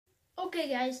Okay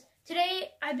guys, today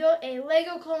I built a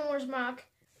Lego Clone Wars MOC,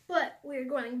 but we're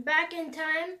going back in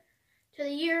time to the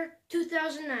year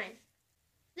 2009.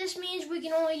 This means we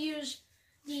can only use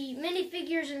the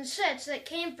minifigures and sets that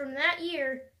came from that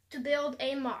year to build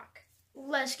a MOC.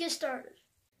 Let's get started.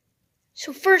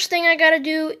 So first thing I gotta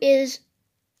do is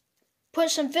put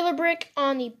some filler brick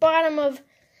on the bottom of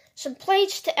some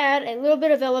plates to add a little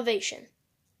bit of elevation.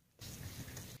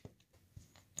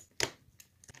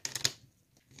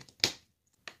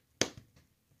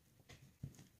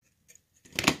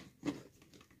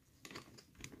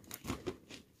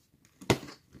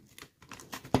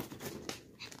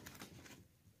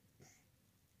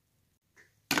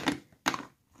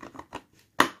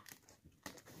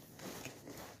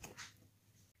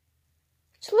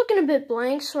 It's looking a bit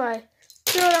blank, so I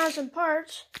throw it on some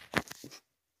parts.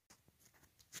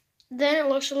 Then it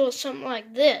looks a little something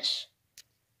like this.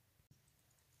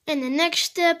 And the next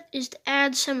step is to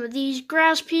add some of these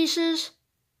grass pieces.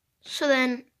 So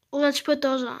then let's put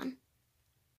those on.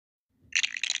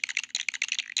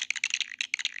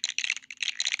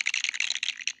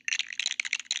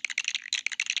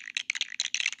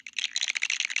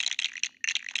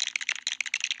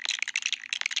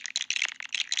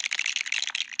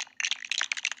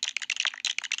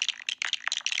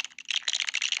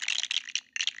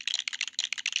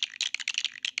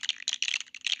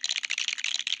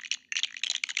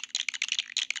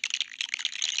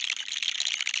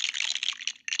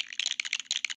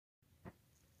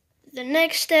 The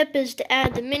next step is to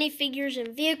add the minifigures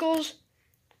and vehicles.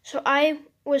 So I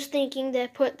was thinking to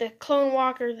put the clone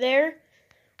walker there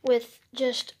with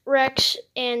just Rex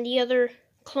and the other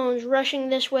clones rushing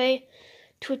this way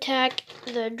to attack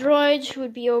the droids who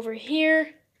would be over here.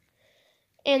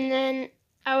 And then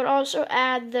I would also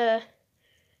add the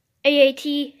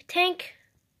AAT tank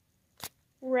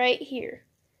right here.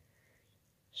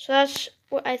 So that's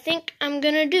what I think I'm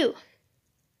gonna do.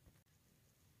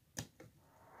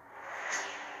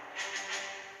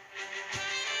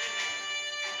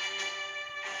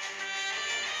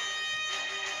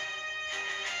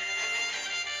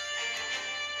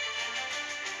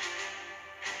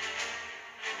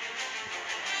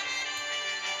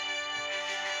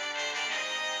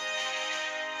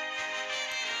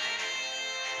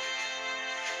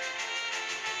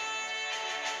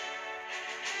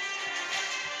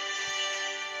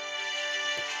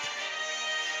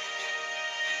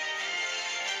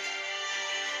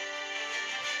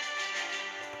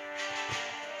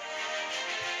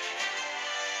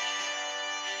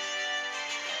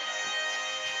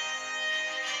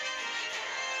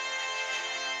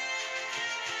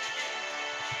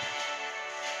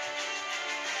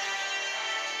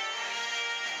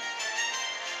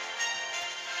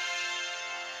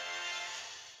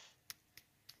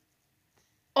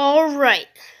 Alright,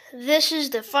 this is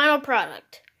the final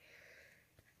product.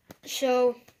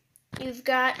 So, you've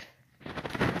got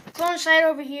the clone side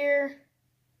over here,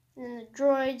 and the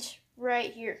droids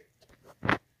right here.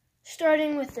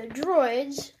 Starting with the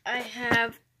droids, I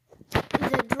have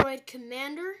the droid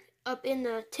commander up in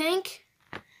the tank,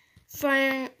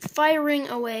 firing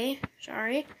away,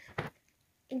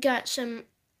 Got some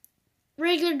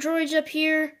regular droids up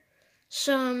here,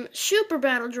 some super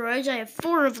battle droids, I have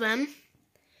 4 of them.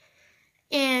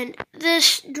 And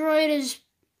this droid has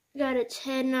got its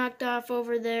head knocked off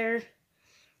over there,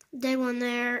 dead one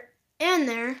there,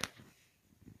 and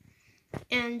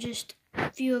just a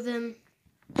few of them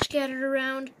scattered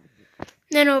around.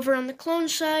 Then over on the clone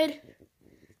side,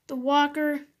 the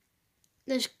walker,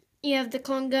 you have the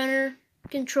clone gunner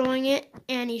controlling it,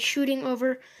 and he's shooting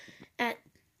over at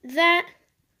that.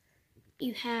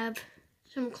 You have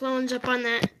some clones up on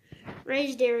that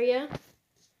raised area.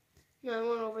 Another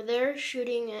one over there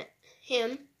shooting at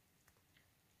him.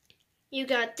 You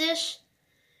got this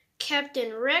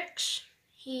Captain Rex.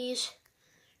 He's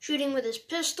shooting with his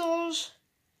pistols.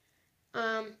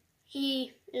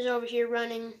 He is over here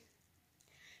running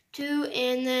too.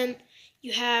 And then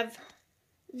you have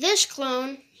this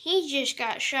clone. He just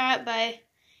got shot by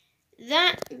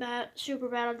that super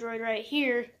battle droid right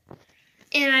here.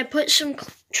 And I put some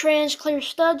trans clear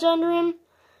studs under him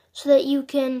so that you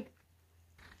can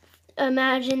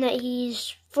imagine that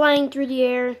he's flying through the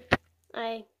air.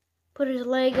 I put his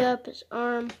leg up, his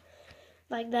arm,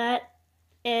 like that,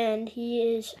 and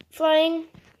he is flying.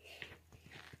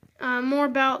 More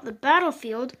about the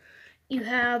battlefield. You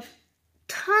have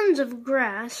tons of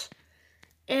grass,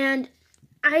 and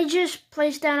I just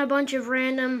placed down a bunch of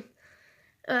random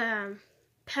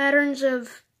patterns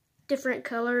of different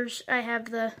colors. I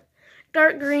have the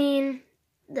dark green,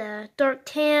 the dark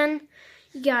tan,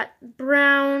 you got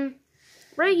brown,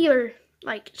 regular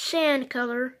like sand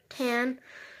color, tan,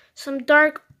 some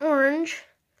dark orange,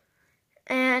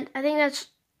 and I think that's,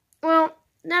 well,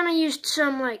 then I used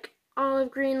some like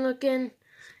olive green looking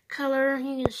color.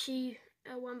 You can see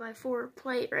a 1x4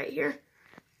 plate right here.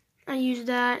 I used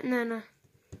that, and then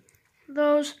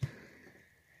those.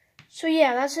 So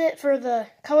yeah, that's it for the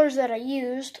colors that I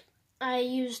used. I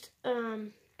used a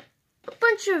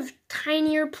bunch of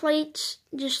tinier plates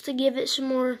just to give it some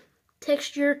more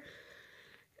texture.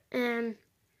 And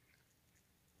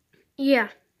yeah,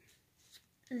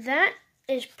 that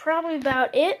is probably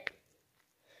about it.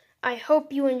 I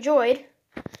hope you enjoyed.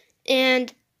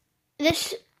 And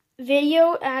this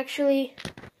video actually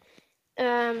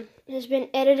has been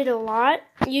edited a lot.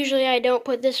 Usually I don't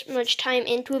put this much time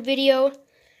into a video,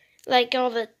 like all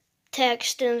the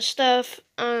text and stuff.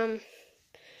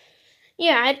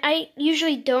 Yeah, I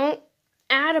usually don't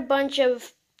add a bunch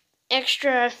of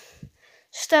extra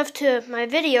stuff to my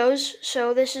videos,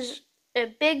 so this is a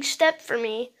big step for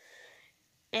me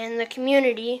and the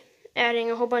community, adding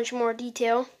a whole bunch more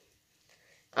detail.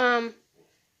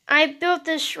 I built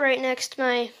this right next to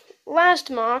my last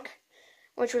MOC,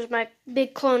 which was my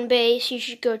big clone base. You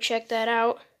should go check that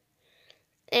out.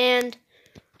 And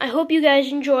I hope you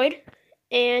guys enjoyed,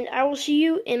 and I will see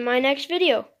you in my next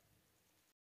video.